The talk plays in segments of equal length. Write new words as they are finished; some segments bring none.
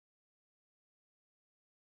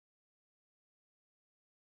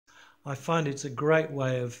I find it's a great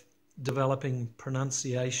way of developing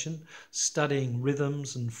pronunciation, studying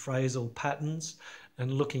rhythms and phrasal patterns,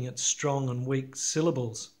 and looking at strong and weak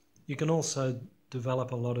syllables. You can also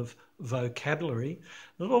develop a lot of vocabulary.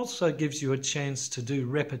 It also gives you a chance to do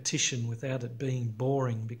repetition without it being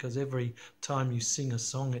boring, because every time you sing a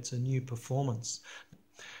song it's a new performance.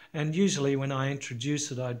 And usually when I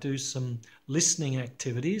introduce it, I do some listening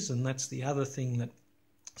activities, and that's the other thing that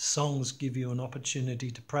songs give you an opportunity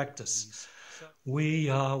to practice. We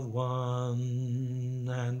are one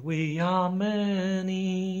and we are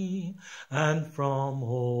many, and from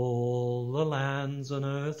all the lands on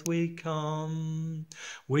earth we come.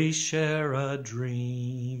 We share a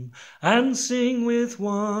dream and sing with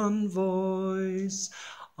one voice.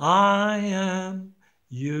 I am,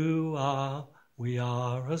 you are, we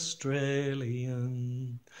are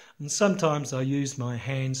Australian. And sometimes I use my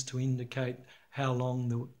hands to indicate how long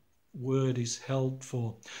the word is held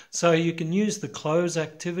for. So you can use the close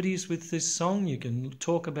activities with this song. You can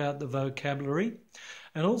talk about the vocabulary,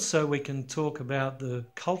 and also we can talk about the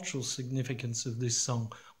cultural significance of this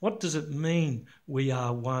song. What does it mean, we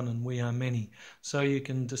are one and we are many? So you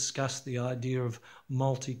can discuss the idea of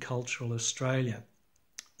multicultural Australia.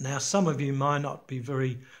 Now, some of you might not be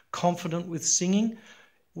very confident with singing.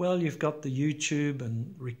 Well, you've got the YouTube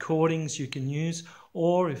and recordings you can use,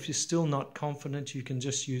 or if you're still not confident, you can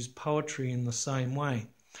just use poetry in the same way.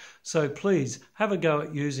 So please have a go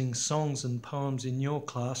at using songs and poems in your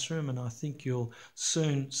classroom, and I think you'll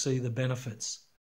soon see the benefits.